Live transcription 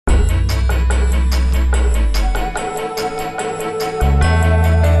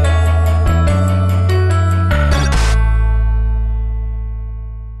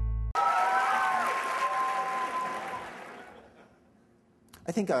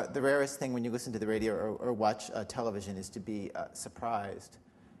think the rarest thing when you listen to the radio or watch television is to be surprised.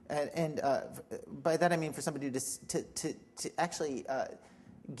 And by that I mean for somebody to actually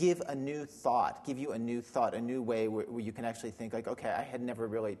give you a new thought, a new way where you can actually think like, okay, I had never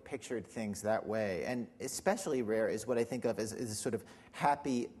really pictured things that way. And especially rare is what I think of as a sort of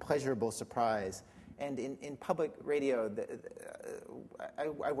happy, pleasurable surprise. And in public radio,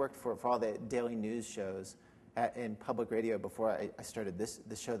 I worked for all the daily news shows in public radio before I started this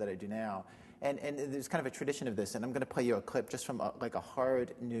show that I do now. And there's kind of a tradition of this, and I'm going to play you a clip just from like a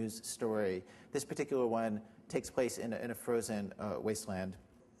hard news story. This particular one takes place in a frozen wasteland.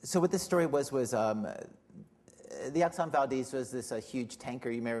 So what this story was the Exxon Valdez was this huge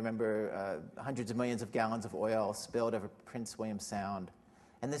tanker. You may remember hundreds of millions of gallons of oil spilled over Prince William Sound.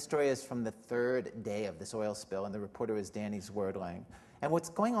 And this story is from the third day of this oil spill, and the reporter is Danny Zwerdling. And what's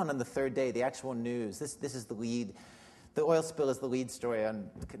going on the third day, the actual news, this is the lead. The oil spill is the lead story on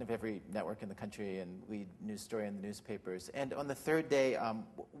kind of every network in the country and lead news story in the newspapers. And on the third day,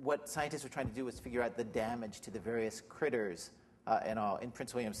 what scientists were trying to do was figure out the damage to the various critters in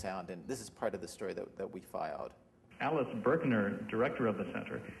Prince William Sound. And this is part of the story that we filed. Alice Berkner, director of the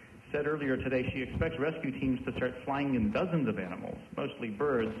center, said earlier today she expects rescue teams to start flying in dozens of animals, mostly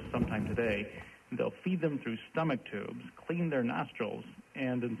birds, sometime today. They'll feed them through stomach tubes, clean their nostrils,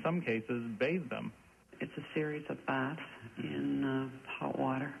 and in some cases, bathe them. It's a series of baths in hot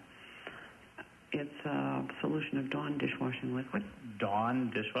water. It's a solution of Dawn dishwashing liquid. Dawn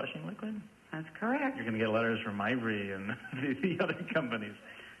dishwashing liquid? That's correct. You're going to get letters from Ivory and the other companies.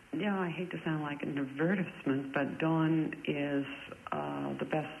 Yeah, I hate to sound like an advertisement, but Dawn is the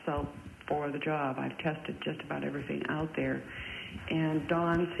best soap for the job. I've tested just about everything out there, and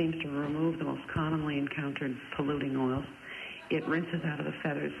Dawn seems to remove the most commonly encountered polluting oils. It rinses out of the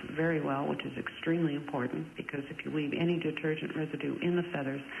feathers very well, which is extremely important because if you leave any detergent residue in the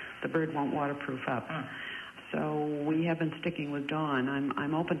feathers, the bird won't waterproof up. So we have been sticking with Dawn.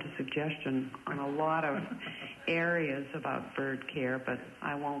 I'm open to suggestion on a lot of areas about bird care, but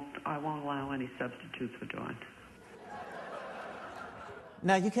I won't allow any substitutes for Dawn.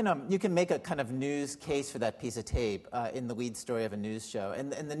 Now, you can make a kind of news case for that piece of tape in the lead story of a news show.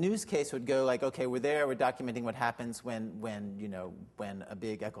 And the news case would go like, okay, we're documenting what happens when a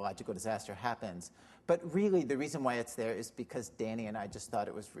big ecological disaster happens. But really, the reason why it's there is because Danny and I just thought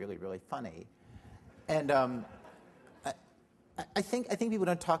it was really, really funny. And I think people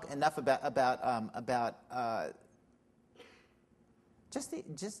don't talk enough about just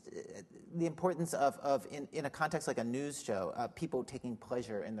the importance of in a context like a news show, people taking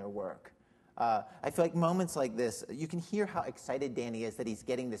pleasure in their work. I feel like moments like this, you can hear how excited Danny is that he's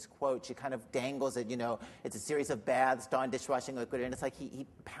getting this quote. She kind of dangles it, it's a series of baths, Dawn dishwashing liquid, and it's like he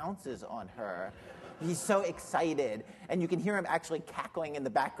pounces on her. He's so excited, and you can hear him actually cackling in the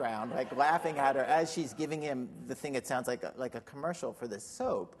background, like laughing at her as she's giving him the thing that sounds like a commercial for this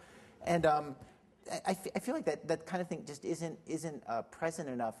soap. And I feel like that kind of thing just isn't present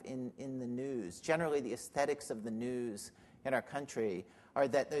enough in the news. Generally, the aesthetics of the news in our country are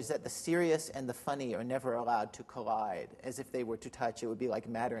that the serious and the funny are never allowed to collide. As if they were to touch, it would be like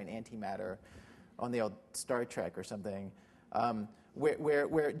matter and antimatter on the old Star Trek or something.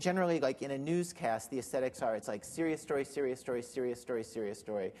 Where generally, like in a newscast, the aesthetics are, it's like serious story, serious story, serious story, serious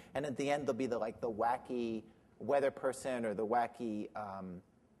story. And at the end, there'll be the wacky weather person or the wacky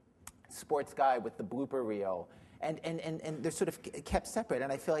sports guy with the blooper reel. And they're sort of kept separate.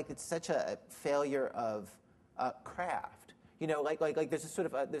 And I feel like it's such a failure of craft. There's a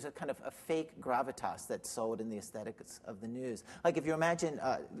sort of there's a kind of a fake gravitas that's sold in the aesthetics of the news. Like if you imagine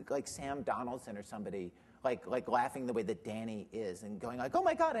like Sam Donaldson or somebody like laughing the way that Danny is and going like, oh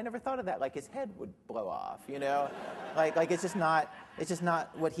my God, I never thought of that. Like his head would blow off, like it's just not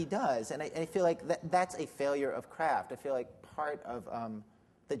what he does. And I feel like that's a failure of craft. I feel like part of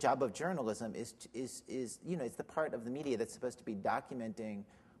the job of journalism is it's the part of the media that's supposed to be documenting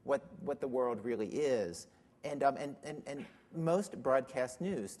what the world really is. And most broadcast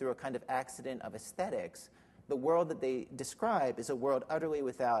news, through a kind of accident of aesthetics, the world that they describe is a world utterly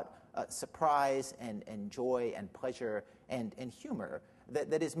without surprise and joy and pleasure and humor.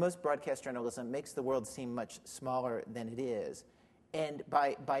 That is, most broadcast journalism makes the world seem much smaller than it is. And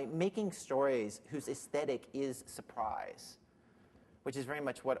by making stories whose aesthetic is surprise, which is very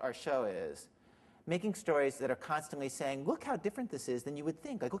much what our show is, making stories that are constantly saying, look how different this is than you would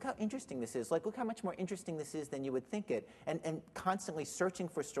think. Like, look how interesting this is. Like, look how much more interesting this is than you would think it. And constantly searching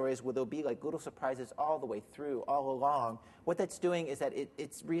for stories where there'll be like little surprises all the way through, all along. What that's doing is that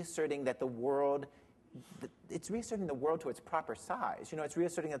it's reasserting that the world it's reasserting the world to its proper size. It's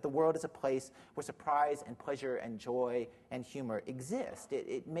reasserting that the world is a place where surprise and pleasure and joy and humor exist.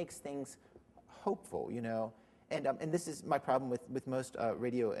 It makes things hopeful, And this is my problem with most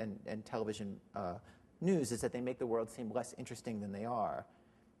radio and television news, is that they make the world seem less interesting than they are.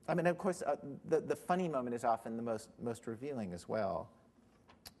 I mean, of course, the funny moment is often the most revealing as well.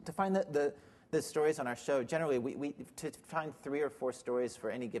 To find the stories on our show, generally, we to find 3 or 4 stories for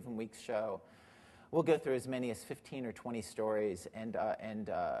any given week's show, we'll go through as many as 15 or 20 stories and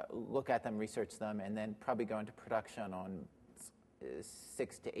look at them, research them, and then probably go into production on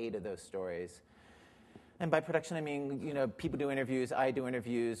 6 to 8 of those stories. And by production, I mean, people do interviews, I do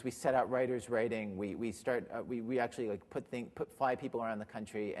interviews, we set out writers writing, we actually fly people around the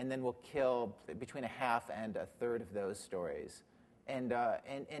country, and then we'll kill between a half and a third of those stories. And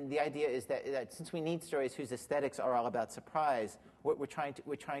the idea is that since we need stories whose aesthetics are all about surprise, we're trying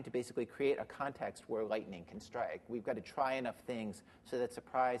to basically create a context where lightning can strike. We've got to try enough things so that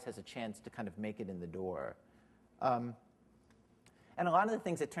surprise has a chance to kind of make it in the door. And a lot of the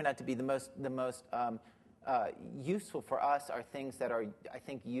things that turn out to be the most useful for us are things that are, I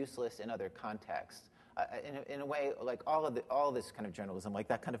think, useless in other contexts. In a way, like all this kind of journalism, like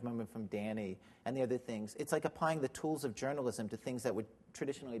that kind of moment from Danny and the other things, it's like applying the tools of journalism to things that would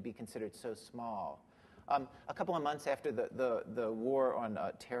traditionally be considered so small. A couple of months after the war on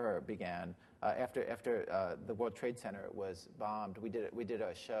terror began, after the World Trade Center was bombed, we did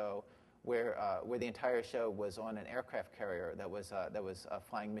a show where the entire show was on an aircraft carrier that was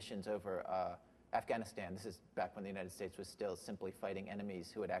flying missions over Afghanistan. This is back when the United States was still simply fighting enemies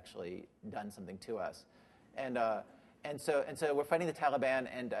who had actually done something to us, and so we're fighting the Taliban,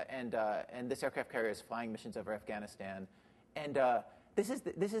 and this aircraft carrier is flying missions over Afghanistan, and this is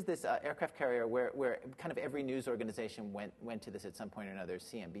this aircraft carrier where kind of every news organization went to this at some point or another.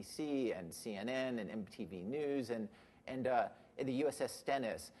 CNBC and CNN and MTV News and the USS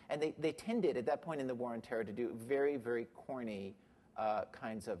Stennis, and they tended at that point in the war on terror to do very, very corny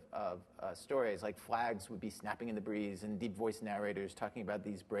kinds of stories, like flags would be snapping in the breeze and deep voice narrators talking about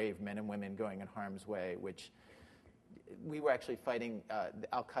these brave men and women going in harm's way, which we were actually fighting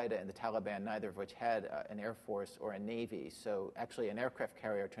Al-Qaeda and the Taliban, neither of which had an air force or a navy. So actually an aircraft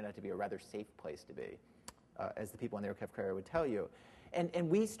carrier turned out to be a rather safe place to be, as the people on the aircraft carrier would tell you. And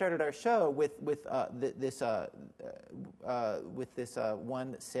we started our show with this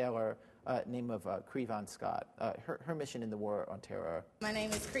one sailor named Crevan Scott. Her mission in the war on terror. My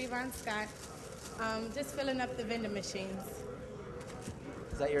name is Crevan Scott. Just filling up the vending machines.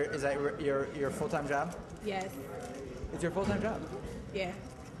 Is that your full-time job? Yes. It's your full-time job? Yeah.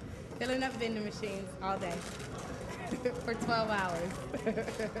 Filling up vending machines all day for 12 hours.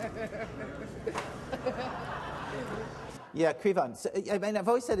 Yeah, Crevan. So, I mean, I've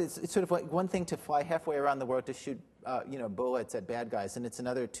always said it's sort of like one thing to fly halfway around the world to shoot, bullets at bad guys, and it's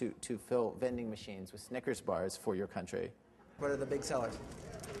another to fill vending machines with Snickers bars for your country. What are the big sellers?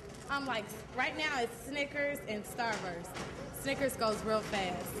 Like right now it's Snickers and Starburst. Snickers goes real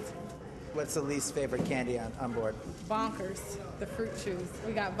fast. What's the least favorite candy on board? Bonkers, the fruit chews.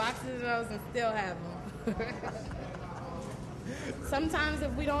 We got boxes of those and still have them. Sometimes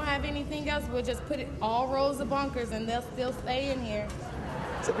if we don't have anything else, we'll just put all rows of Bonkers and they'll still stay in here.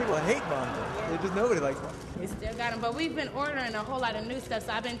 Some people hate Bonkers. Nobody likes Bonkers. We still got them, but we've been ordering a whole lot of new stuff,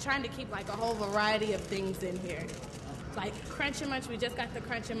 so I've been trying to keep like a whole variety of things in here. Like Crunch and Munch, we just got the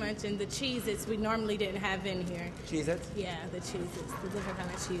Crunch and Munch, and the Cheez-Its we normally didn't have in here. Cheez-Its? Yeah, the Cheez-Its, the different kind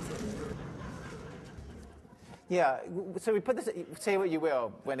of Cheez-Its. Yeah, so we put this, say what you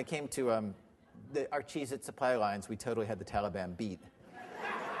will, when it came to our Cheez-It supply lines, we totally had the Taliban beat.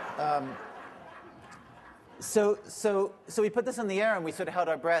 So we put this on the air and we sort of held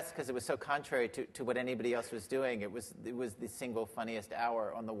our breaths because it was so contrary to what anybody else was doing. It was the single funniest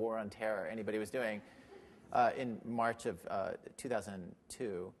hour on the war on terror anybody was doing in March of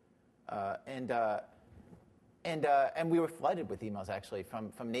 2002, and we were flooded with emails actually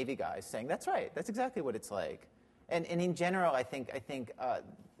from Navy guys saying that's right, that's exactly what it's like, and in general I think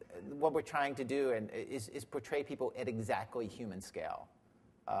what we're trying to do is portray people at exactly human scale.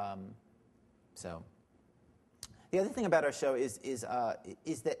 So. The other thing about our show is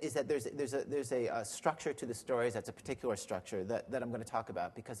that there's a structure to the stories that's a particular structure that I'm going to talk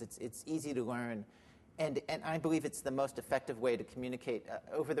about because it's easy to learn, and I believe it's the most effective way to communicate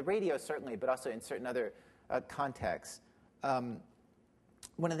over the radio certainly, but also in certain other contexts.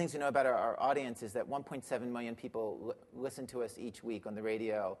 One of the things we know about our audience is that 1.7 million people listen to us each week on the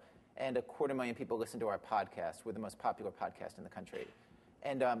radio, and 250,000 people listen to our podcast. We're the most popular podcast in the country.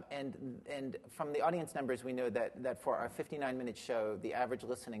 And from the audience numbers, we know that for our 59-minute show, the average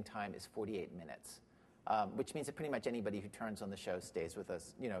listening time is 48 minutes. which means that pretty much anybody who turns on the show stays with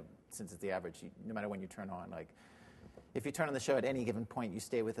us, since it's the average, no matter when you turn on. Like, if you turn on the show at any given point, you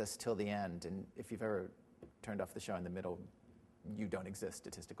stay with us till the end. And if you've ever turned off the show in the middle, you don't exist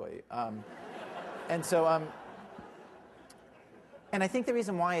statistically. And I think the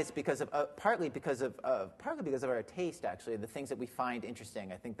reason why is because of partly because of our taste. Actually, the things that we find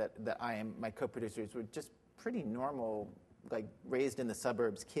interesting. I think that my co-producers were just pretty normal, like raised in the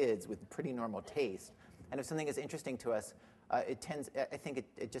suburbs kids with pretty normal taste. And if something is interesting to us, I think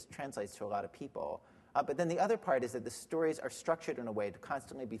it just translates to a lot of people. But then the other part is that the stories are structured in a way to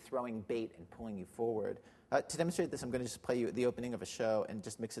constantly be throwing bait and pulling you forward. To demonstrate this, I'm going to just play you the opening of a show and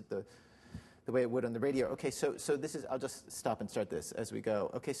just mix it the way it would on the radio. Okay, so this is, I'll just stop and start this as we go.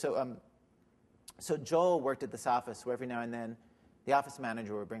 Okay, so Joel worked at this office where every now and then the office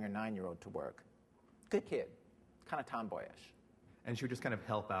manager would bring her 9-year-old to work. Good kid, kind of tomboyish. And she would just kind of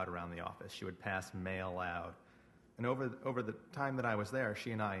help out around the office. She would pass mail out. And over the time that I was there,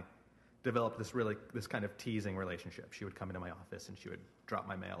 she and I developed this kind of teasing relationship. She would come into my office and she would drop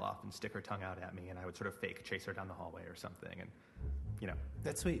my mail off and stick her tongue out at me, and I would sort of fake chase her down the hallway or something. And,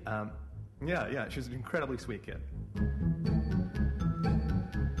 That's sweet. Yeah, she's an incredibly sweet kid.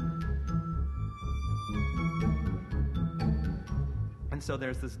 And so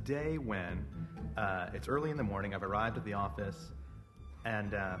there's this day when it's early in the morning. I've arrived at the office,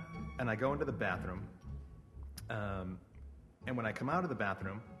 and I go into the bathroom. And when I come out of the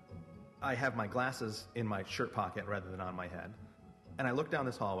bathroom, I have my glasses in my shirt pocket rather than on my head. And I look down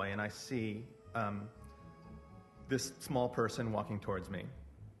this hallway, and I see this small person walking towards me.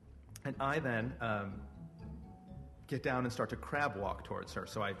 And I then get down and start to crab walk towards her.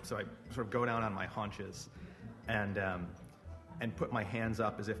 So I sort of go down on my haunches and put my hands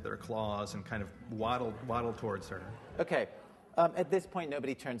up as if they're claws and kind of waddle towards her. Okay, at this point,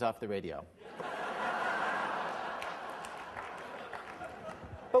 nobody turns off the radio.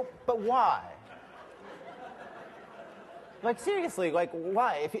 But why? Like, seriously, like,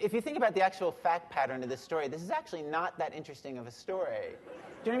 why? If you think about the actual fact pattern of this story, this is actually not that interesting of a story.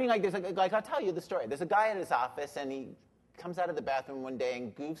 Do you know what I mean? Like, I'll tell you the story. There's a guy at his office, and he comes out of the bathroom one day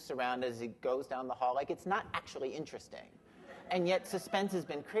and goofs around as he goes down the hall. Like, it's not actually interesting. And yet suspense has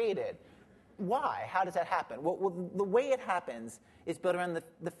been created. Why? How does that happen? Well, the way it happens is built around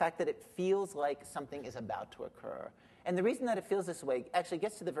the fact that it feels like something is about to occur. And the reason that it feels this way actually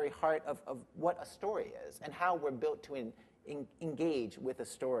gets to the very heart of what a story is and how we're built to engage with a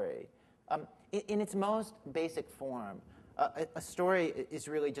story. In its most basic form, a story is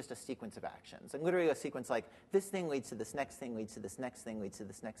really just a sequence of actions. And literally a sequence like, this thing leads to this next thing, leads to this next thing, leads to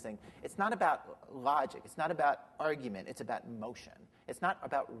this next thing. It's not about logic. It's not about argument. It's about motion. It's not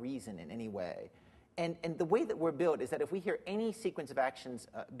about reason in any way. And the way that we're built is that if we hear any sequence of actions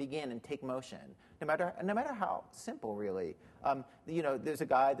begin and take motion, no matter how simple, really, there's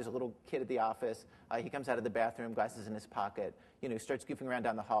a little kid at the office. He comes out of the bathroom, glasses in his pocket, starts goofing around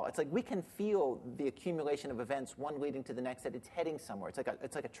down the hall. It's like we can feel the accumulation of events, one leading to the next, that it's heading somewhere.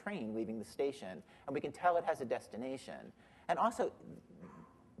 It's like a train leaving the station, and we can tell it has a destination. And also,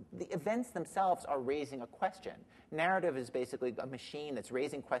 the events themselves are raising a question. Narrative is basically a machine that's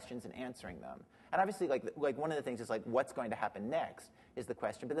raising questions and answering them. And obviously, like one of the things is like, what's going to happen next is the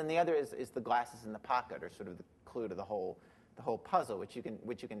question. But then the other is the glasses in the pocket, or sort of the clue to the whole puzzle, which you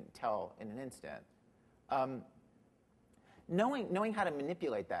can tell in an instant. Knowing how to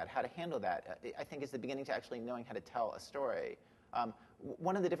manipulate that, how to handle that, I think is the beginning to actually knowing how to tell a story.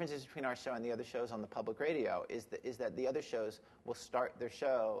 One of the differences between our show and the other shows on the public radio is that the other shows will start their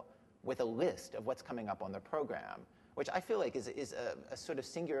show with a list of what's coming up on their program, which I feel like is a sort of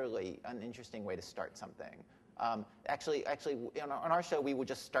singularly uninteresting way to start something. Actually, on our show, we will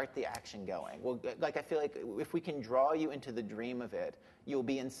just start the action going. I feel like if we can draw you into the dream of it, you'll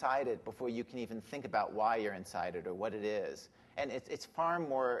be inside it before you can even think about why you're inside it or what it is. And it's far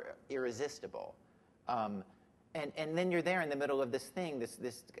more irresistible. And then you're there in the middle of this thing,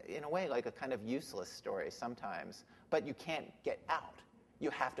 this in a way like a kind of useless story sometimes, but you can't get out. You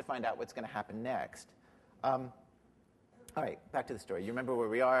have to find out what's going to happen next. All right, back to the story. You remember where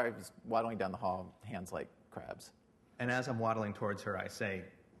we are? Just waddling down the hall, hands like crabs. And as I'm waddling towards her, I say,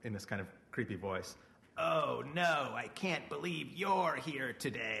 in this kind of creepy voice, "Oh, no, I can't believe you're here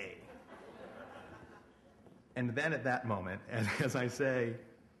today." And then at that moment, as I say,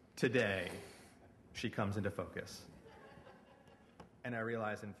 "today," she comes into focus. And I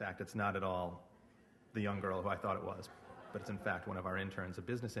realize, in fact, it's not at all the young girl who I thought it was, but it's, in fact, one of our interns, a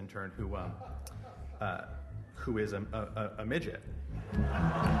business intern who is a midget.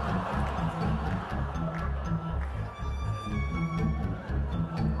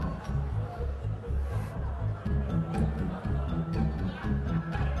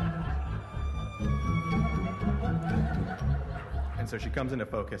 so she comes into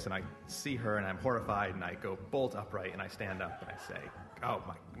focus, and I see her, and I'm horrified, and I go bolt upright, and I stand up, and I say, "Oh,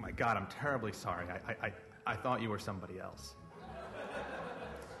 my God, I'm terribly sorry. I thought you were somebody else."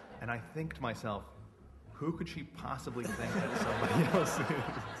 And I think to myself, who could she possibly think that somebody else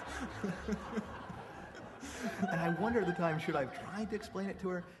is? And I wonder at the time, should I have tried to explain it to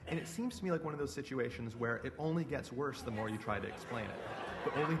her? And it seems to me like one of those situations where it only gets worse the more you try to explain it.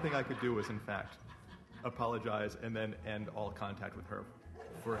 The only thing I could do was, in fact, apologize and then end all contact with her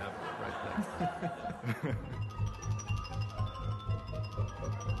forever, right there.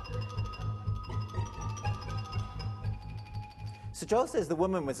 So Joel says the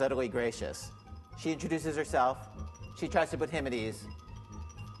woman was utterly gracious. She introduces herself. She tries to put him at ease.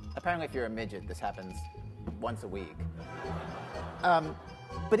 Apparently, if you're a midget, this happens once a week.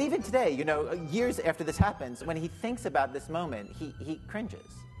 But even today, years after this happens, when he thinks about this moment, he cringes.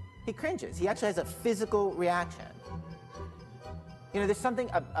 He cringes. He actually has a physical reaction. There's something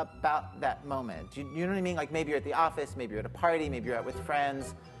about that moment. You know what I mean? Like maybe you're at the office, maybe you're at a party, maybe you're out with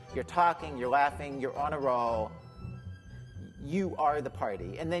friends. You're talking, you're laughing, you're on a roll. You are the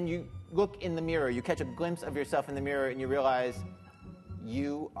party. And then you look in the mirror, you catch a glimpse of yourself in the mirror, and you realize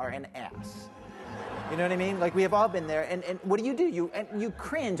you are an ass. You know what I mean? Like, we have all been there. And what do? You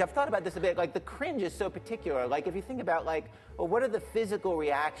cringe. I've thought about this a bit. Like, the cringe is so particular. Like, if you think about, what are the physical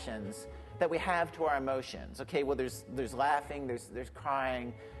reactions that we have to our emotions? Okay, well, there's laughing, there's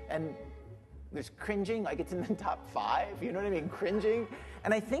crying, and there's cringing. Like, it's in the top 5. You know what I mean? Cringing.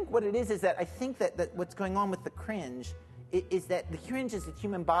 And I think what it is that I think that what's going on with the cringe is that the cringe is the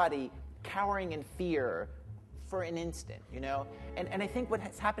human body cowering in fear for an instant, And I think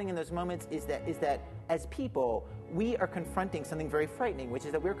what's happening in those moments is that as people, we are confronting something very frightening, which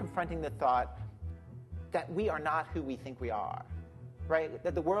is that we're confronting the thought that we are not who we think we are, right?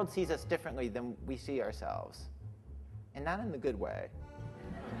 That the world sees us differently than we see ourselves. And not in the good way.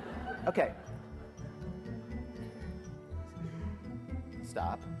 Okay.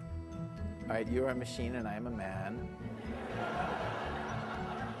 Stop. All right, you are a machine and I am a man.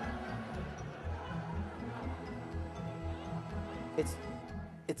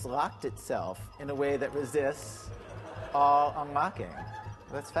 It's locked itself in a way that resists all unlocking.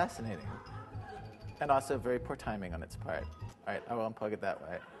 That's fascinating. And also very poor timing on its part. All right, I will unplug it that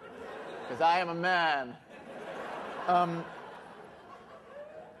way. Because I am a man.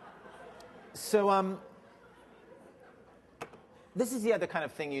 This is the other kind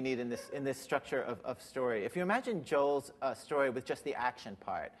of thing you need in this structure of story. If you imagine Joel's story with just the action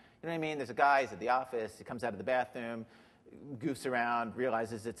part, you know what I mean? There's a guy, he's at the office, he comes out of the bathroom, goofs around,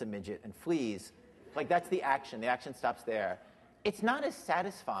 realizes it's a midget, and flees. Like, that's the action. The action stops there. It's not as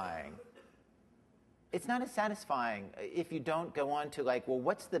satisfying. It's not as satisfying if you don't go on to,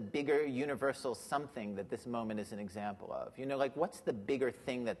 what's the bigger universal something that this moment is an example of? What's the bigger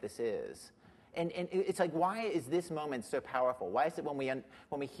thing that this is? And it's like, why is this moment so powerful? Why is it when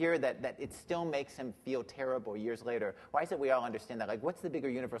we hear that it still makes him feel terrible years later, why is it we all understand that? What's the bigger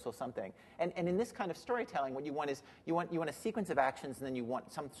universal something? And in this kind of storytelling, what you want is you want a sequence of actions, and then you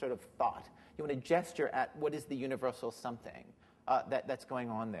want some sort of thought. You want to gesture at what is the universal something that's going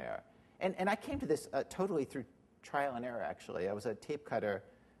on there. And I came to this totally through trial and error, actually. I was a tape cutter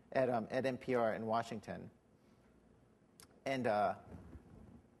at NPR in Washington.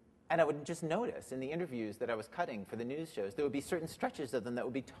 And I would just notice in the interviews that I was cutting for the news shows, there would be certain stretches of them that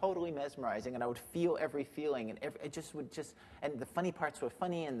would be totally mesmerizing, and I would feel every feeling, and and the funny parts were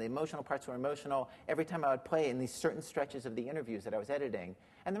funny, and the emotional parts were emotional, every time I would play in these certain stretches of the interviews that I was editing.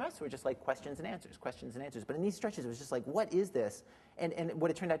 And the rest were just questions and answers. But in these stretches, it was just what is this? And what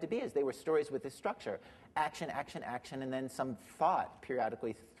it turned out to be is they were stories with this structure. Action, action, action, and then some thought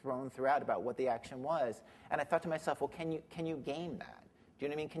periodically thrown throughout about what the action was. And I thought to myself, well, can you game that? Do you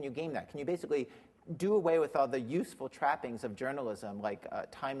know what I mean? Can you game that? Can you basically do away with all the useful trappings of journalism, like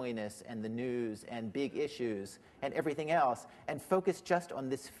timeliness and the news and big issues and everything else, and focus just on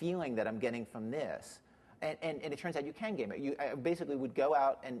this feeling that I'm getting from this? And it turns out you can game it. I basically would go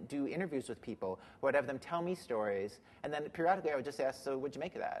out and do interviews with people, or I'd have them tell me stories, and then periodically I would just ask, so what'd you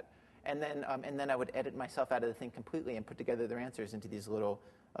make of that? And then I would edit myself out of the thing completely and put together their answers into these little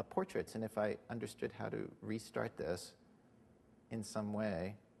portraits. And if I understood how to restart this in some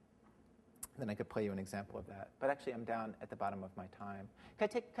way, then I could play you an example of that. But actually, I'm down at the bottom of my time.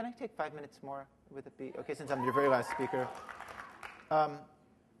 Can I take 5 minutes more? Would it be okay? Since I'm your very last speaker.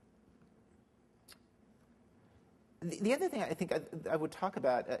 The other thing I think I would talk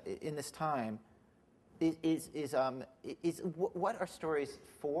about in this time is what are stories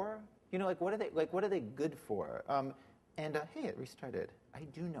for? What are they good for? Hey, it restarted. I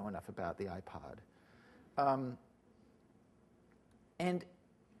do know enough about the iPod. And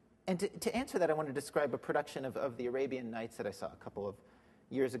to answer that, I want to describe a production of the Arabian Nights that I saw a couple of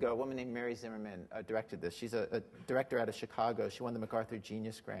years ago. A woman named Mary Zimmerman directed this. She's a director out of Chicago. She won the MacArthur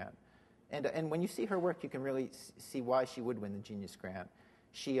Genius Grant. And when you see her work, you can really see why she would win the Genius Grant.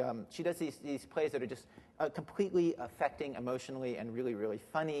 She does these plays that are just completely affecting emotionally and really, really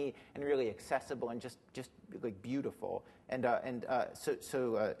funny and really accessible and just like beautiful.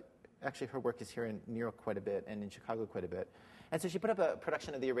 So actually her work is here in New York quite a bit and in Chicago quite a bit. And so she put up a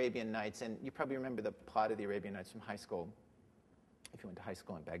production of the Arabian Nights, and you probably remember the plot of the Arabian Nights from high school, if you went to high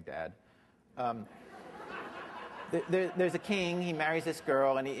school in Baghdad. There's a king, he marries this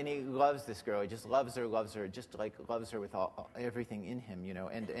girl, and he loves this girl. He just loves her, just like loves her with everything in him, you know,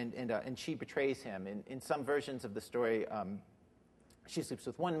 and she betrays him. In some versions of the story, she sleeps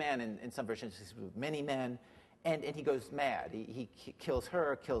with one man, and in some versions she sleeps with many men, and he goes mad. He kills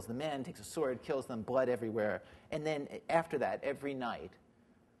her, kills the men, takes a sword, kills them, blood everywhere. And then after that, every night,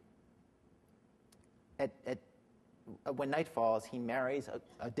 when night falls, he marries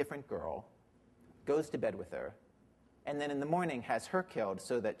a different girl, goes to bed with her, and then in the morning has her killed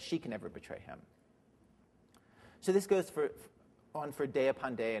so that she can never betray him. So this goes on for day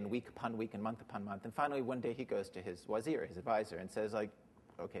upon day and week upon week and month upon month. And finally, one day he goes to his wazir, his advisor, and says, like,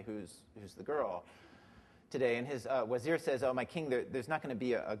 okay, who's the girl today? And his wazir says, oh, my king, there's not going to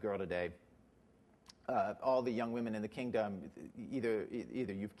be a girl today. All the young women in the kingdom, either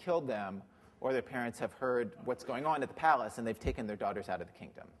you've killed them or their parents have heard what's going on at the palace and they've taken their daughters out of the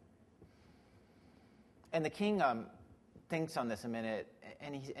kingdom. And the king thinks on this a minute,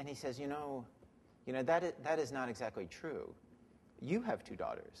 and he says, you know, that is not exactly true. You have two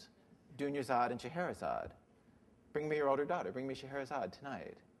daughters, Dunyarzad and Scheherazade. Bring me your older daughter. Bring me Scheherazade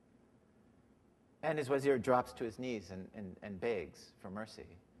tonight. And his wazir drops to his knees and begs for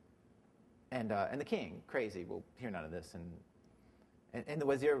mercy. And the king, crazy, will hear none of this. And the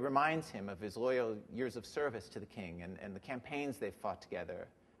wazir reminds him of his loyal years of service to the king and the campaigns they've fought together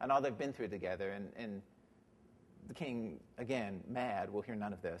and all they've been through together. And the king, again, mad, will hear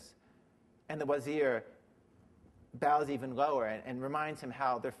none of this. And the wazir bows even lower and reminds him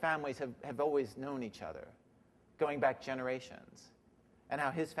how their families have always known each other, going back generations, and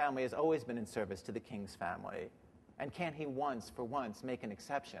how his family has always been in service to the king's family. And can he for once, make an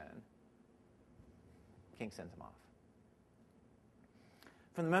exception? The king sends him off.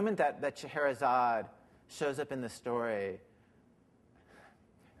 From the moment that Scheherazade shows up in the story,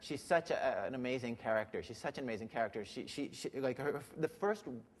 she's such an amazing character. She's such an amazing character. She like the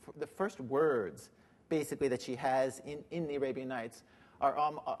first words, basically, that she has in the Arabian Nights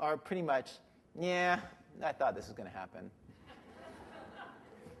are pretty much, yeah, I thought this was going to happen.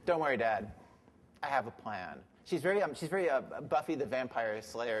 Don't worry, Dad. I have a plan. She's very Buffy the Vampire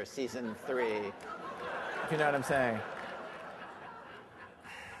Slayer season 3, if you know what I'm saying.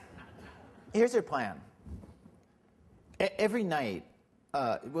 Here's her plan. Every night,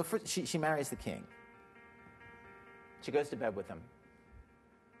 first she marries the king. She goes to bed with him.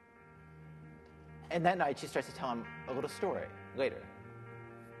 And that night, she starts to tell him a little story later.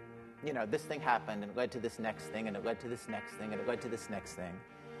 You know, this thing happened, and it led to this next thing, and it led to this next thing, and it led to this next thing.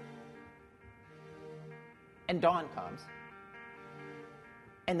 And dawn comes,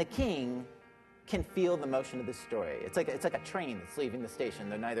 and the king can feel the motion of this story. It's like a train that's leaving the station,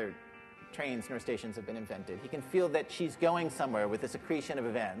 though neither trains nor stations have been invented. He can feel that she's going somewhere with this accretion of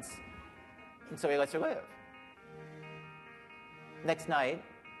events, and so he lets her live. Next night,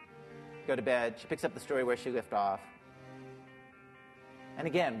 go to bed, she picks up the story where she left off. And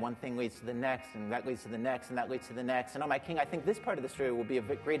again, one thing leads to the next, and that leads to the next, and that leads to the next. And, oh, my king, I think this part of the story will be of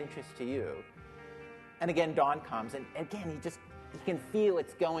great interest to you. And again, dawn comes, and again, he can feel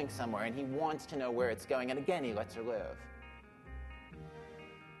it's going somewhere, and he wants to know where it's going. And again, he lets her live.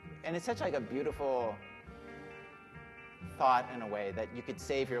 And it's such like a beautiful thought, in a way, that you could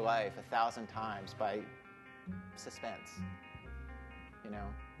save your life 1,000 times by suspense, you know?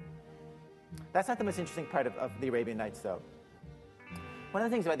 That's not the most interesting part of the Arabian Nights, though. One of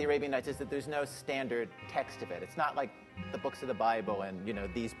the things about the Arabian Nights is that there's no standard text of it. It's not like the books of the Bible and, you know,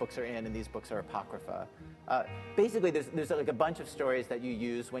 these books are in and these books are apocrypha. Basically, there's like a bunch of stories that you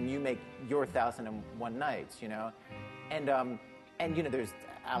use when you make your 1001 Nights, you know? And you know, there's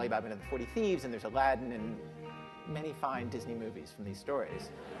Ali Baba and the 40 Thieves, and there's Aladdin, and many fine Disney movies from these stories.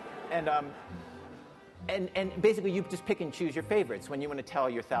 And basically, you just pick and choose your favorites when you want to tell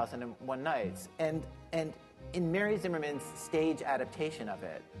your 1001 Nights. And in Mary Zimmerman's stage adaptation of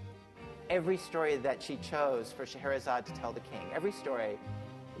it, every story that she chose for Scheherazade to tell the king, every story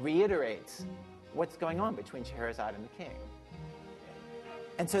reiterates what's going on between Scheherazade and the king.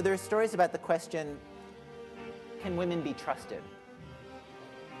 And so there are stories about the question, can women be trusted?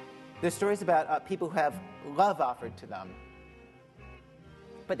 There's stories about people who have love offered to them,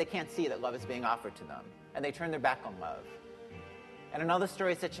 but they can't see that love is being offered to them, and they turn their back on love. And in all the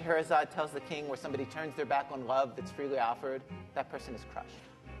stories that Scheherazade tells the king where somebody turns their back on love that's freely offered, that person is crushed.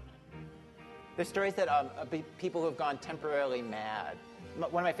 There's stories that people who have gone temporarily mad.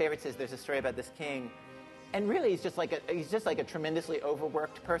 One of my favorites is there's a story about this king, and really he's just like a tremendously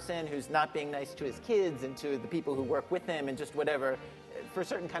overworked person who's not being nice to his kids and to the people who work with him and just whatever. For a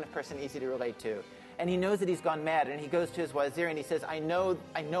certain kind of person, easy to relate to. And he knows that he's gone mad, and he goes to his wazir and he says, I know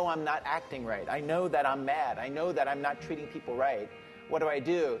I'm not acting right. I know that I'm mad. I know that I'm not treating people right. What do I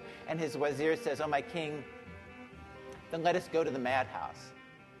do? And his wazir says, oh, my king, then let us go to the madhouse.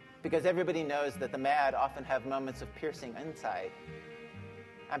 Because everybody knows that the mad often have moments of piercing insight.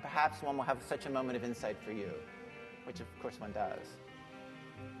 And perhaps one will have such a moment of insight for you, which of course one does.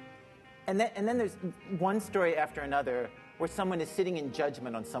 And then there's one story after another where someone is sitting in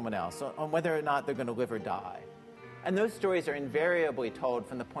judgment on someone else, on whether or not they're going to live or die. And those stories are invariably told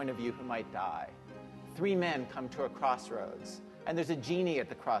from the point of view who might die. 3 men come to a crossroads, and there's a genie at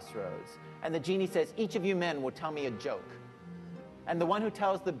the crossroads. And the genie says, each of you men will tell me a joke. And the one who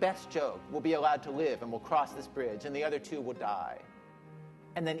tells the best joke will be allowed to live and will cross this bridge, and the other 2 will die.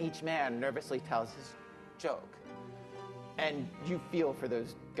 And then each man nervously tells his joke. And you feel for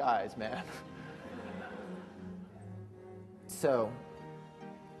those guys, man. So,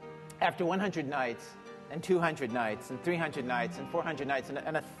 after 100 nights, and 200 nights, and 300 nights, and 400 nights, and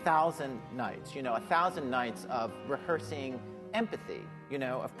 1,000 nights, 1,000 nights of rehearsing empathy,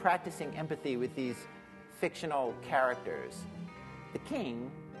 of practicing empathy with these fictional characters, the king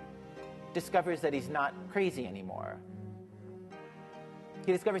discovers that he's not crazy anymore.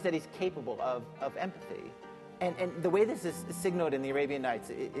 He discovers that he's capable of empathy. And the way this is signaled in the Arabian Nights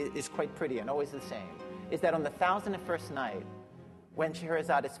is quite pretty and always the same. Is that on the 1,001st night, when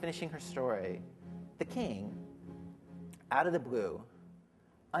Scheherazade is finishing her story, the king, out of the blue,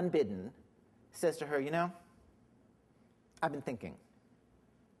 unbidden, says to her, I've been thinking.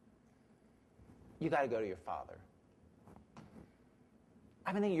 You got to go to your father.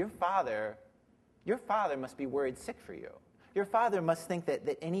 I've been thinking, your father must be worried sick for you. Your father must think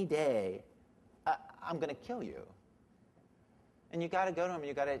that any day I'm going to kill you. And you got to go to him.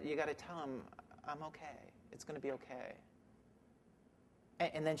 You got to tell him, I'm okay. It's going to be okay.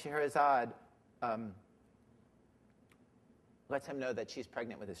 And then Scheherazade lets him know that she's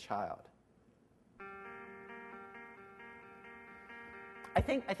pregnant with his child. I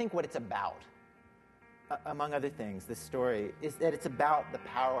think what it's about, among other things, this story, is that it's about the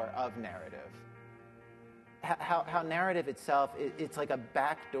power of narrative. How narrative itself, it's like a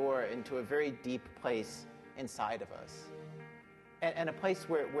back door into a very deep place inside of us. And a place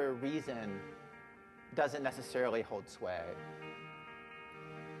where reason doesn't necessarily hold sway.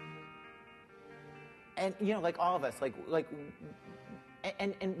 And, like all of us,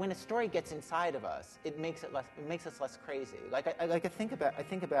 and when a story gets inside of us, it makes us less crazy. I think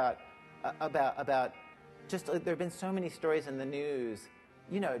about just, there have been so many stories in the news,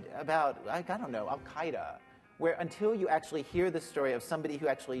 about, I don't know, Al-Qaeda, where until you actually hear the story of somebody who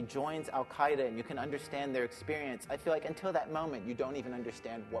actually joins Al-Qaeda and you can understand their experience, I feel like until that moment, you don't even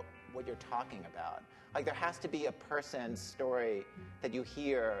understand what you're talking about. Like, there has to be a person's story that you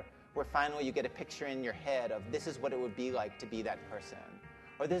hear where finally you get a picture in your head of this is what it would be like to be that person.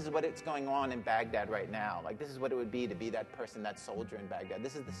 Or this is what it's going on in Baghdad right now. Like, this is what it would be to be that person, that soldier in Baghdad.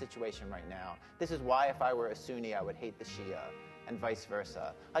 This is the situation right now. This is why if I were a Sunni, I would hate the Shia, and vice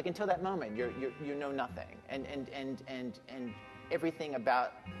versa. Like, until that moment, you know nothing. And everything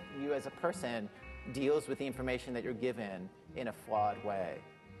about you as a person deals with the information that you're given in a flawed way.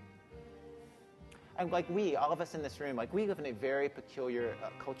 And all of us in this room, we live in a very peculiar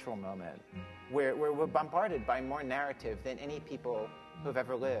cultural moment where we're bombarded by more narrative than any people who've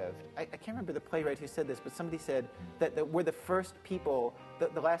ever lived. I can't remember the playwright who said this, but somebody said that we're the first people,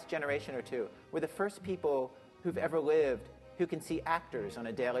 the last generation or two, we're the first people who've ever lived who can see actors on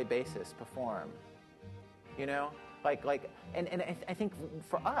a daily basis perform. And I think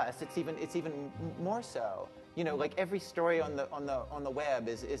for us, it's even more so. Every story on the web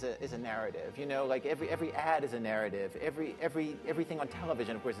is a narrative. Every ad is a narrative. Everything on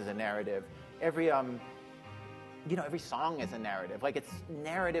television, of course, is a narrative. Every song is a narrative. It's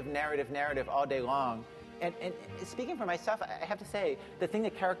narrative all day long. And speaking for myself, I have to say, the thing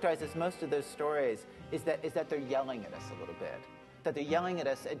that characterizes most of those stories is that they're yelling at us a little bit. That they're yelling at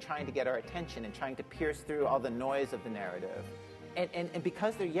us and trying to get our attention and trying to pierce through all the noise of the narrative. And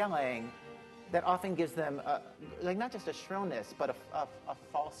because they're yelling, that often gives them not just a shrillness, but a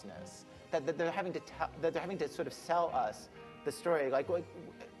falseness. That they're having to sort of sell us the story.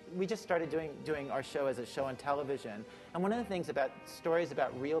 we just started doing our show as a show on television. And one of the things about stories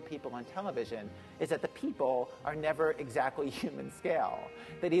about real people on television is that the people are never exactly human scale.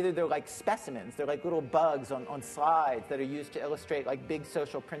 That either they're like specimens, they're like little bugs on slides that are used to illustrate like big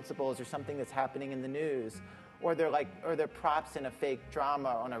social principles or something that's happening in the news, or they're props in a fake drama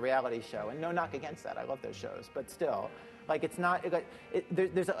on a reality show. And no knock against that, I love those shows, but still, like it's not,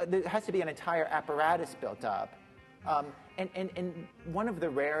 there has to be an entire apparatus built up. And one of the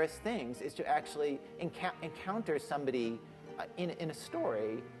rarest things is to actually encounter somebody in a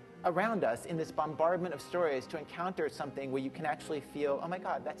story around us, in this bombardment of stories, to encounter something where you can actually feel, oh my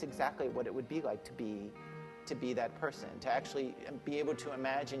God, that's exactly what it would be like to be that person, to actually be able to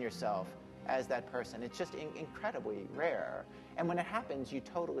imagine yourself as that person. It's just incredibly rare. And when it happens, you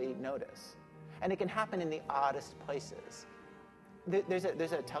totally notice. And it can happen in the oddest places. There's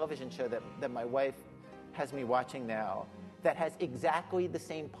a television show that my wife has me watching now that has exactly the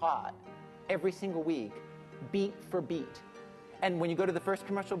same plot every single week, beat for beat. And when you go to the first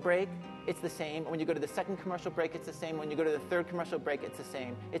commercial break, it's the same. When you go to the second commercial break, it's the same. When you go to the third commercial break, it's the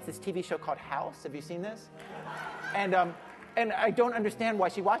same. It's this TV show called House. Have you seen this? And I don't understand why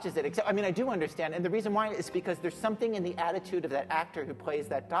she watches it. Except, I mean, I do understand. And the reason why is because there's something in the attitude of that actor who plays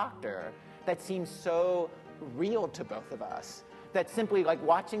that doctor that seems so real to both of us. That simply like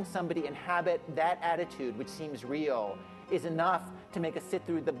watching somebody inhabit that attitude, which seems real, is enough to make us sit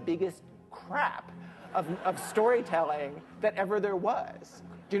through the biggest crap of storytelling that ever there was.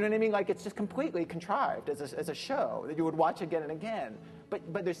 Do you know what I mean? Like it's just completely contrived as a show that you would watch again and again.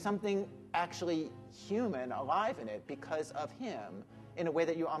 But there's something actually human, alive in it because of him in a way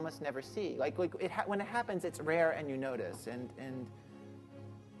that you almost never see. Like when it happens, it's rare and you notice. And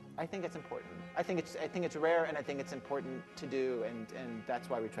I think it's important. I think it's rare, and I think it's important to do, and that's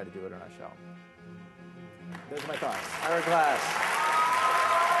why we try to do it on our show. Those are my thoughts. Ira Glass.